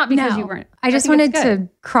it, but not because you weren't. I just wanted to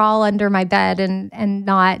crawl under my bed and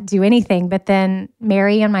not do anything. But then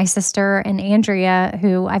Mary and my sister and Andrea,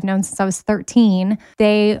 who I've known since I was 13,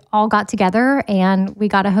 they all got together and we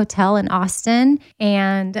got a hotel in Austin,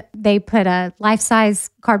 and they put a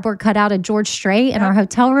life-size cardboard cutout of George Strait in our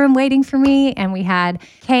hotel room waiting for me. And we had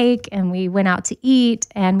cake and we went out to eat,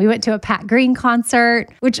 and we went to a Pat Green concert,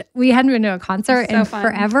 which we hadn't been to a concert in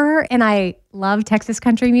forever. And I love Texas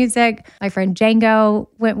country music. My friend Django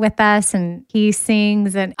went with us and he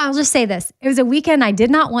sings. And I'll just say this. It was a weekend I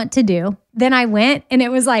did not want to do. Then I went and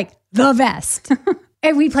it was like the best.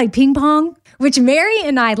 And we played ping pong, which Mary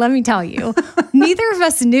and I, let me tell you, neither of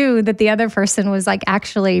us knew that the other person was like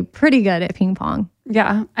actually pretty good at ping pong.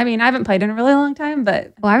 Yeah. I mean, I haven't played in a really long time,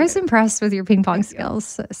 but. Well, I was impressed with your ping pong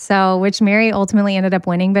skills. So, which Mary ultimately ended up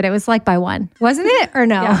winning, but it was like by one, wasn't it? Or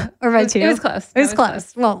no? Yeah. Or by two? It was close. It was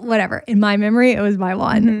close. Well, whatever. In my memory, it was by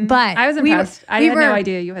one. Mm-hmm. But I was impressed. I had no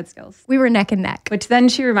idea you had skills. We were neck and neck. Which then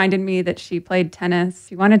she reminded me that she played tennis.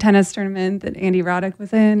 She won a tennis tournament that Andy Roddick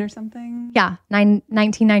was in or something. Yeah.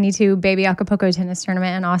 1992 Baby Acapulco tennis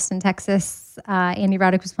tournament in Austin, Texas. Andy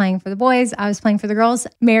Roddick was playing for the boys. I was playing for the girls.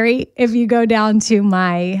 Mary, if you go down to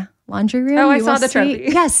my laundry room. Oh, I saw the trophy.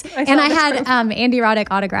 Yes. I had Andy Roddick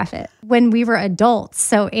autograph it when we were adults.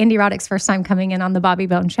 So Andy Roddick's first time coming in on the Bobby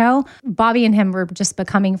Bone show. Bobby and him were just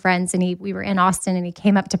becoming friends and we were in Austin and he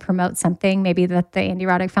came up to promote something maybe that the Andy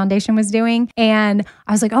Roddick Foundation was doing. And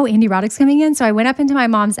I was like, oh, Andy Roddick's coming in. So I went up into my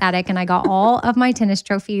mom's attic and I got all of my tennis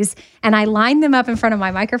trophies and I lined them up in front of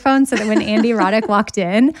my microphone so that when Andy Roddick walked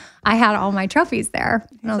in, I had all my trophies there.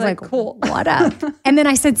 And I was like, cool. What up? And then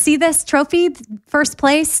I said, see this trophy, first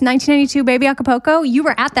place, 1992 Baby Acapulco? You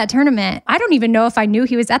were at that tournament. I don't even know if I knew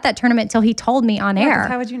he was at that tournament until he told me on air.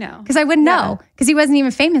 How would you know? Because I wouldn't know because he wasn't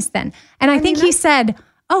even famous then. And I think he said,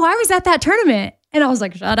 oh, I was at that tournament. And I was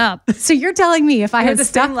like, shut up. So you're telling me if I had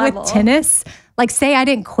stuck with tennis, like say I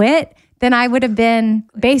didn't quit, then I would have been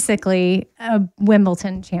basically a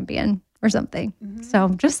Wimbledon champion or something. Mm-hmm. So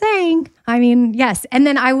just saying, I mean, yes. And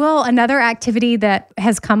then another activity that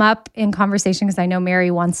has come up in conversation, because I know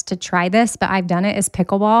Mary wants to try this, but I've done it, is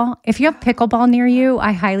pickleball. If you have pickleball near you,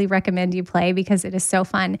 I highly recommend you play because it is so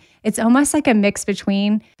fun. It's almost like a mix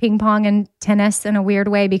between ping pong and tennis in a weird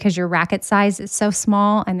way because your racket size is so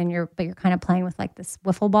small and then you're kind of playing with like this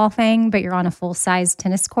wiffle ball thing, but you're on a full size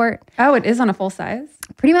tennis court. Oh, it is on a full size?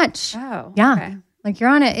 Pretty much. Oh, yeah. Okay. Like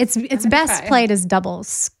you're on it. It's best played as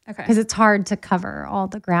doubles because it's hard to cover all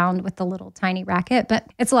the ground with the little tiny racket, but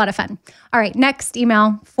it's a lot of fun. All right, next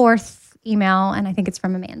email, fourth email, and I think it's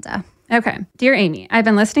from Amanda. Okay. Dear Amy, I've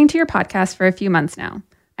been listening to your podcast for a few months now.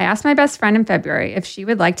 I asked my best friend in February if she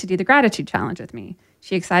would like to do the gratitude challenge with me.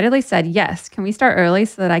 She excitedly said, yes, can we start early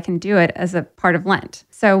so that I can do it as a part of Lent?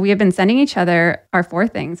 So we have been sending each other our 4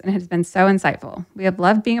 things and it has been so insightful. We have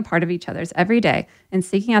loved being a part of each other's every day and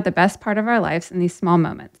seeking out the best part of our lives in these small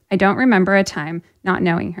moments. I don't remember a time not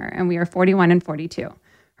knowing her, and we are 41 and 42.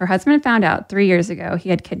 Her husband found out 3 years ago he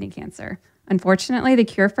had kidney cancer. Unfortunately, the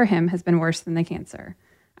cure for him has been worse than the cancer.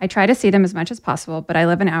 I try to see them as much as possible, but I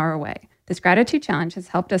live an hour away. This gratitude challenge has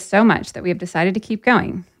helped us so much that we have decided to keep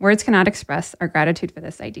going. Words cannot express our gratitude for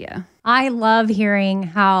this idea. I love hearing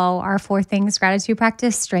how our 4 things gratitude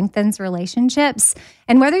practice strengthens relationships.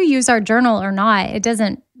 And whether you use our journal or not, it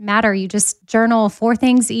doesn't matter. You just journal 4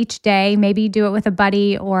 things each day. Maybe you do it with a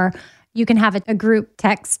buddy or you can have a group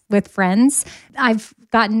text with friends. I've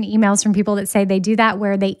gotten emails from people that say they do that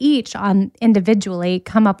where they each individually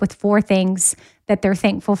come up with 4 things that they're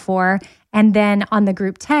thankful for. And then on the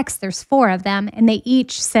group text, there's 4 of them and they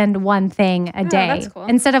each send 1 thing a day. That's cool.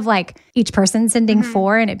 Instead of like each person sending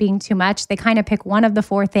 4 and it being too much, they kind of pick one of the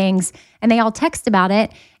 4 things and they all text about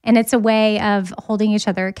it. And it's a way of holding each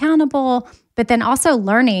other accountable, but then also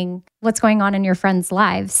learning what's going on in your friends'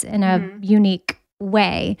 lives in a unique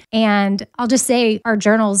way. And I'll just say our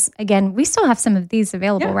journals, again, we still have some of these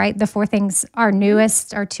available, right? The 4 things, our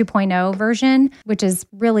newest, our 2.0 version, which is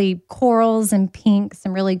really corals and pinks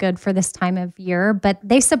and really good for this time of year, but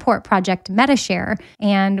they support Project MetaShare.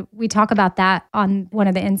 And we talk about that on one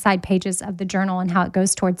of the inside pages of the journal and how it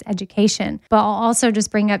goes towards education. But I'll also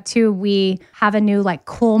just bring up too, we have a new like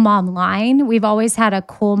Cool Mom line. We've always had a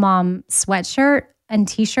Cool Mom sweatshirt and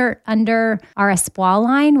t-shirt under our Espoir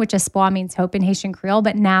line, which Espoir means hope in Haitian Creole.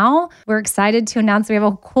 But now we're excited to announce we have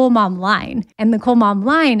a Cool Mom line. And the Cool Mom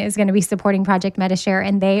line is going to be supporting Project MetaShare.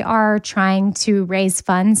 And they are trying to raise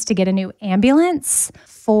funds to get a new ambulance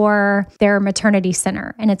for their maternity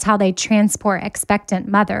center. And it's how they transport expectant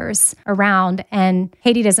mothers around. And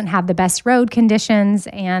Haiti doesn't have the best road conditions.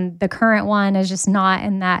 And the current one is just not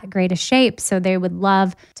in that great a shape. So they would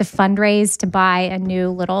love to fundraise to buy a new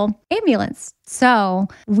little ambulance. So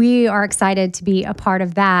we are excited to be a part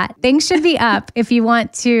of that. Things should be up if you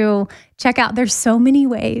want to check out. There's so many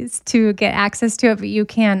ways to get access to it, but you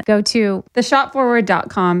can go to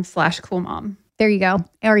theshopforward.com/coolmom. There you go.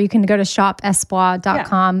 Or you can go to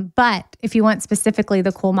shopespoir.com. But if you want specifically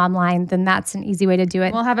the Cool Mom line, then that's an easy way to do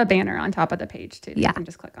it. We'll have a banner on top of the page too. You can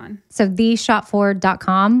just click on. So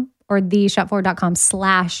theshopforward.com or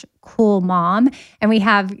theshopforward.com/coolmom. And we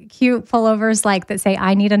have cute pullovers like that say,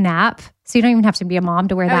 I need a nap. So you don't even have to be a mom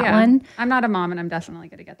to wear that one. I'm not a mom and I'm definitely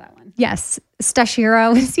going to get that one. Yes.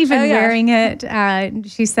 Stashira was even wearing it.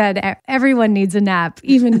 She said, everyone needs a nap,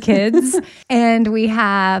 even kids. And we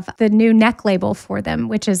have the new neck label for them,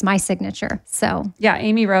 which is my signature. So yeah,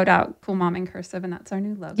 Amy wrote out Cool Mom in cursive and that's our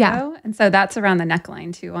new logo. Yeah. And so that's around the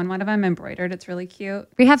neckline too. On one of them embroidered. It's really cute.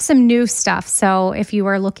 We have some new stuff. So if you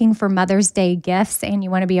are looking for Mother's Day gifts and you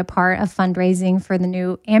want to be a part of fundraising for the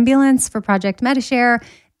new ambulance for Project Medishare,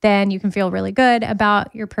 then you can feel really good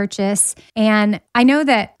about your purchase. And I know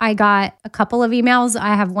that I got a couple of emails.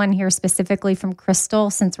 I have one here specifically from Crystal,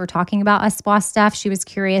 since we're talking about Espoir stuff. She was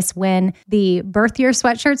curious when the birth year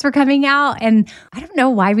sweatshirts were coming out. And I don't know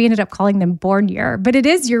why we ended up calling them born year, but it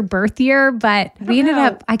is your birth year. But we ended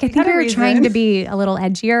up, I think we were trying to be a little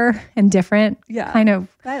edgier and different. Yeah. Kind of.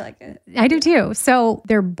 I like it. I do too. So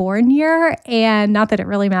they're born year, and not that it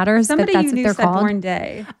really matters, Somebody but that's what they're said called. Born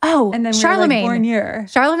day. Oh, and then Charlemagne. Born year.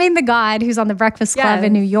 Charlemagne the God, who's on the Breakfast Club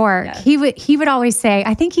in New York. Yes. He would always say,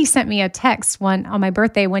 I think he sent me a text on my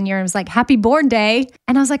birthday one year and was like, Happy Born Day.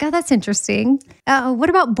 And I was like, oh, that's interesting.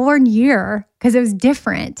 What about born year? Because it was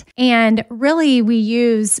different. And really, we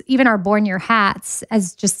use even our born year hats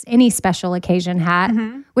as just any special occasion hat,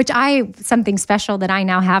 which something special that I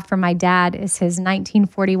now have from my dad is his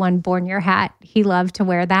 1941 born year hat. He loved to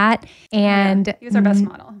wear that. And he was our best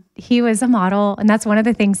model. He was a model. And that's one of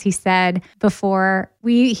the things he said before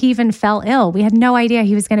he even fell ill. We had no idea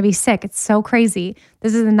he was going to be sick. It's so crazy.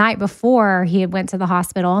 This is the night before he went to the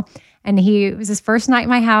hospital. And it was his first night in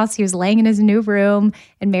my house. He was laying in his new room,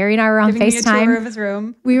 and Mary and I were on Giving FaceTime. Me a tour of his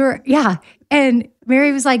room. We were, and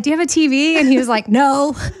Mary was like, do you have a TV? And he was like,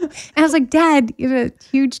 no. And I was like, Dad, you have a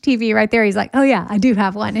huge TV right there. He's like, oh yeah, I do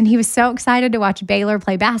have one. And he was so excited to watch Baylor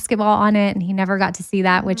play basketball on it. And he never got to see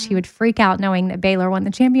that, which he would freak out knowing that Baylor won the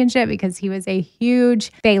championship because he was a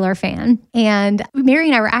huge Baylor fan. And Mary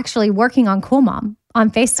and I were actually working on Cool Mom on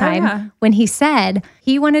FaceTime when he said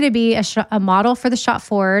he wanted to be a model for the Shop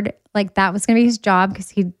Forward. Like that was going to be his job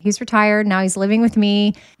because he's retired. Now he's living with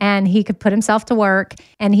me and he could put himself to work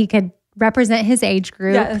and he could represent his age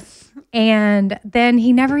group. Yes. And then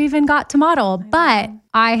he never even got to model. But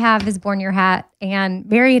I have his born year hat, and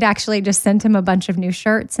Mary had actually just sent him a bunch of new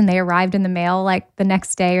shirts and they arrived in the mail like the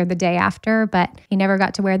next day or the day after, but he never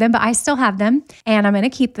got to wear them. But I still have them and I'm going to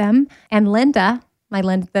keep them. And Linda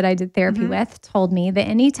that I did therapy with told me that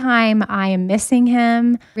anytime I am missing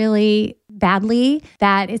him really badly,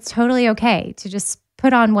 that it's totally okay to just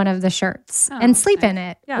put on one of the shirts and sleep in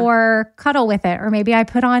it or cuddle with it. Or maybe I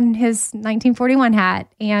put on his 1941 hat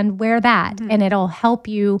and wear that and it'll help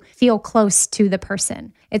you feel close to the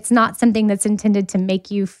person. It's not something that's intended to make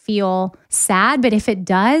you feel sad, but if it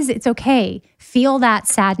does, it's okay. Feel that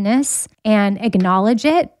sadness and acknowledge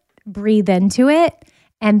it, breathe into it,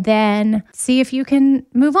 and then see if you can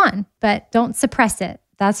move on, but don't suppress it.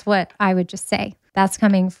 That's what I would just say. That's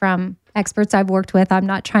coming from experts I've worked with. I'm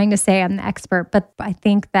not trying to say I'm the expert, but I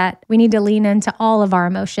think that we need to lean into all of our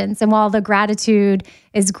emotions. And while the gratitude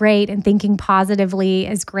is great and thinking positively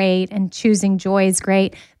is great and choosing joy is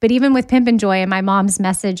great, but even with Pimpin' Joy and my mom's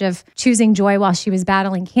message of choosing joy while she was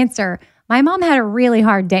battling cancer, my mom had really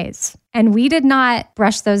hard days. And we did not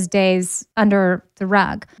brush those days under the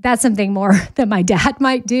rug. That's something more that my dad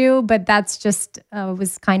might do, but that's just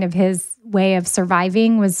was kind of his way of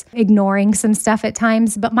surviving, was ignoring some stuff at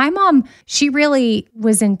times. But my mom, she really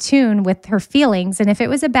was in tune with her feelings. And if it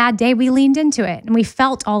was a bad day, we leaned into it and we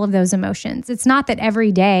felt all of those emotions. It's not that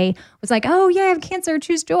every day was like, oh yeah, I have cancer,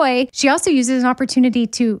 choose joy. She also uses an opportunity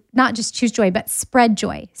to not just choose joy, but spread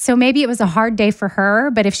joy. So maybe it was a hard day for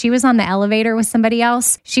her, but if she was on the elevator with somebody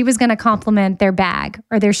else, she was going to compliment their bag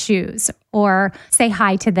or their shoes or say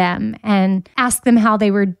hi to them and ask them how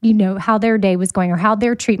they were, how their day was going or how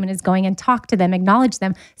their treatment is going and talk to them, acknowledge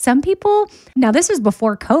them. Some people, now this was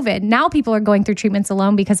before COVID. Now people are going through treatments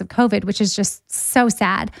alone because of COVID, which is just so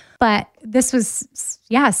sad. But this was,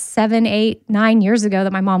 7, 8, 9 years ago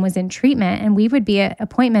that my mom was in treatment, and we would be at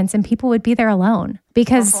appointments and people would be there alone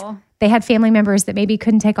because they had family members that maybe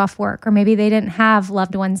couldn't take off work, or maybe they didn't have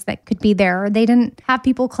loved ones that could be there, or they didn't have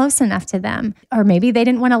people close enough to them, or maybe they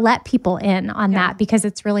didn't want to let people in on that because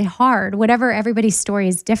it's really hard. Whatever, everybody's story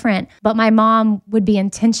is different. But my mom would be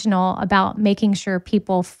intentional about making sure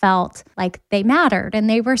people felt like they mattered and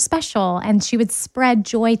they were special, and she would spread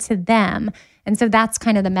joy to them. And so that's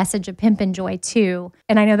kind of the message of Pimpin' Joy too.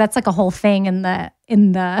 And I know that's like a whole thing in the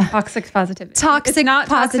in the Toxic positivity. Toxic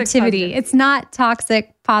positivity. It's not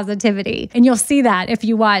toxic positivity. And you'll see that if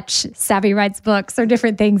you watch Savvy Writes books or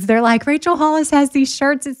different things. They're like, Rachel Hollis has these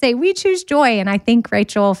shirts that say, we choose joy. And I think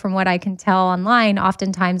Rachel, from what I can tell online,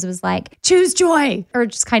 oftentimes was like, choose joy, or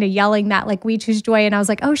just kind of yelling that like, we choose joy. And I was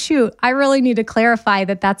like, oh, shoot, I really need to clarify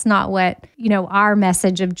that that's not what, our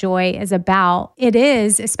message of joy is about. It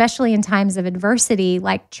is, especially in times of adversity,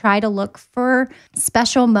 like try to look for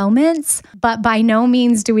special moments, but by no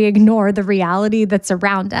means do we ignore the reality that's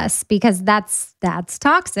around us, because that's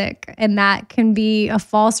toxic, and that can be a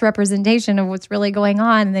false representation of what's really going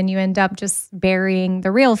on. And then you end up just burying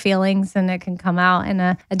the real feelings, and it can come out in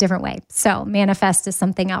a different way. So manifest is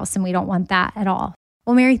something else, and we don't want that at all.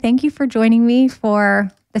 Well, Mary, thank you for joining me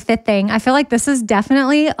for the fifth thing. I feel like this is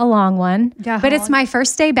definitely a long one, but it's my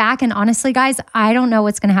first day back. And honestly, guys, I don't know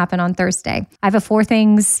what's going to happen on Thursday. I have a 4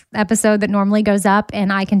 Things episode that normally goes up.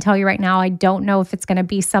 And I can tell you right now, I don't know if it's going to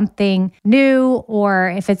be something new or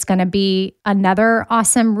if it's going to be another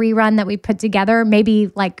awesome rerun that we put together, maybe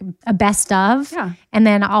like a best of. Yeah. And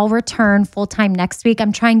then I'll return full-time next week.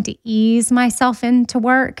 I'm trying to ease myself into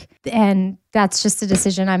work, and that's just a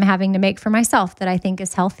decision I'm having to make for myself that I think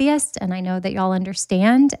is healthiest. And I know that y'all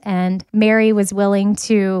understand. And Mary was willing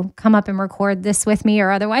to come up and record this with me,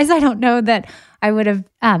 or otherwise I don't know that I would have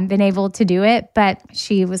been able to do it. But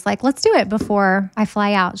she was like, let's do it before I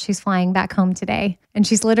fly out. She's flying back home today, and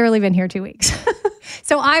she's literally been here 2 weeks.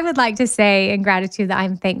 So I would like to say in gratitude that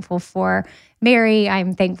I'm thankful for Mary.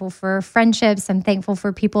 I'm thankful for friendships. I'm thankful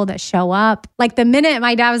for people that show up. Like the minute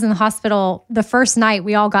my dad was in the hospital, the first night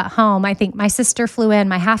we all got home, I think my sister flew in,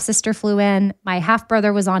 my half sister flew in, my half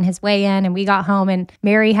brother was on his way in, and we got home, and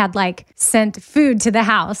Mary had like sent food to the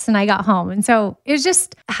house, and I got home. And so it was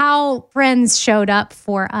just how friends showed up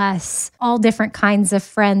for us. All different kinds of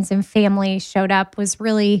friends and family showed up was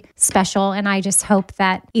really special. And I just hope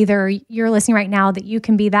that either you're listening right now, that you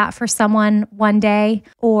can be that for someone one day,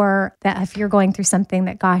 or that if you're going through something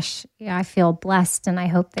that, gosh, yeah, I feel blessed, and I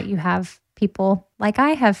hope that you have people like I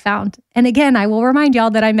have found. And again, I will remind y'all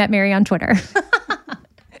that I met Mary on Twitter.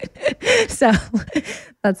 So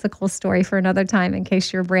that's a cool story for another time, in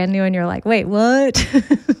case you're brand new and you're like, wait, what?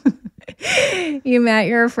 You met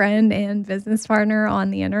your friend and business partner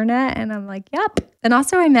on the internet? And I'm like, yep. And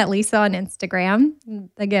also I met Lisa on Instagram,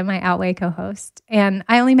 again, my Outweigh co-host. And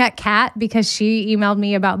I only met Kat because she emailed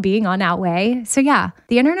me about being on Outweigh. So yeah,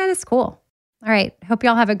 the internet is cool. All right. Hope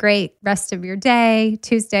y'all have a great rest of your day,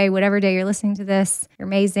 Tuesday, whatever day you're listening to this. You're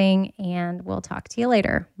amazing. And we'll talk to you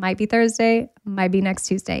later. Might be Thursday, might be next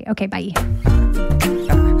Tuesday. Okay, bye.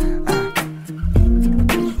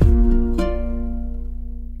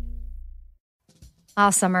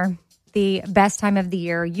 Summer, the best time of the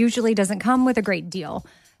year, usually doesn't come with a great deal.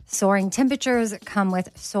 Soaring temperatures come with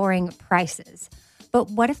soaring prices. But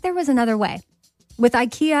what if there was another way? With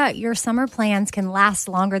IKEA, your summer plans can last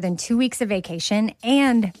longer than 2 weeks of vacation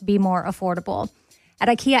and be more affordable. At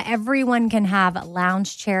IKEA, everyone can have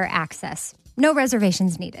lounge chair access. No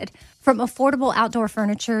reservations needed. From affordable outdoor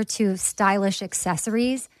furniture to stylish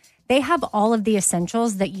accessories, they have all of the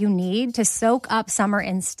essentials that you need to soak up summer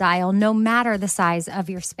in style, no matter the size of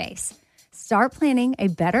your space. Start planning a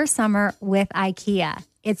better summer with IKEA.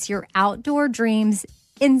 It's your outdoor dreams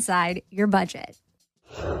inside your budget.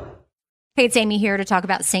 Hey, it's Amy here to talk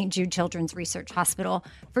about St. Jude Children's Research Hospital.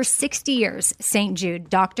 For 60 years, St. Jude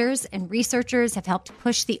doctors and researchers have helped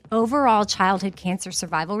push the overall childhood cancer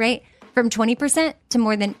survival rate from 20% to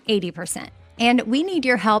more than 80%. And we need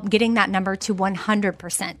your help getting that number to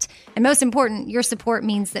 100%. And most important, your support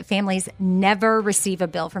means that families never receive a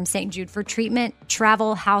bill from St. Jude for treatment,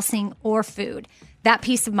 travel, housing, or food. That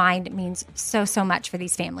peace of mind means so much for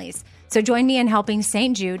these families. So join me in helping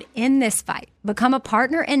St. Jude in this fight. Become a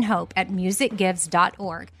partner in hope at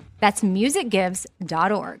musicgives.org. That's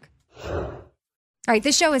musicgives.org. All right,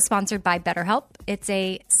 this show is sponsored by BetterHelp. It's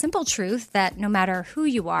a simple truth that no matter who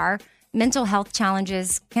you are, mental health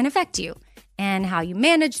challenges can affect you, and how you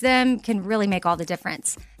manage them can really make all the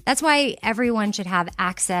difference. That's why everyone should have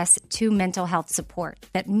access to mental health support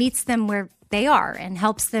that meets them where they are and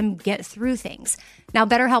helps them get through things. Now,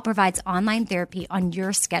 BetterHelp provides online therapy on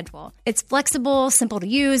your schedule. It's flexible, simple to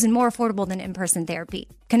use, and more affordable than in-person therapy.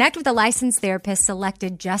 Connect with a licensed therapist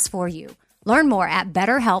selected just for you. Learn more at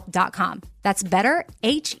BetterHelp.com. That's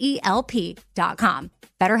BetterHelp.com.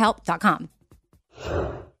 BetterHelp.com.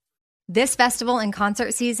 This festival and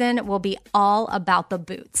concert season will be all about the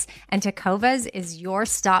boots, and Tecovas is your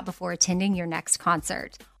stop before attending your next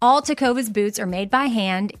concert. All Tecovas boots are made by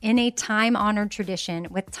hand in a time-honored tradition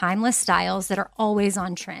with timeless styles that are always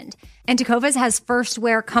on trend. And Tecovas has first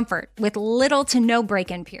wear comfort with little to no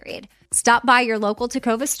break-in period. Stop by your local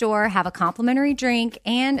Tecovas store, have a complimentary drink,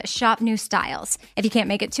 and shop new styles. If you can't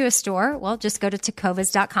make it to a store, well, just go to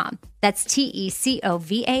tecovas.com. That's Tecovas.com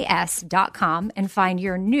and find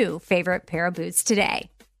your new favorite pair of boots today.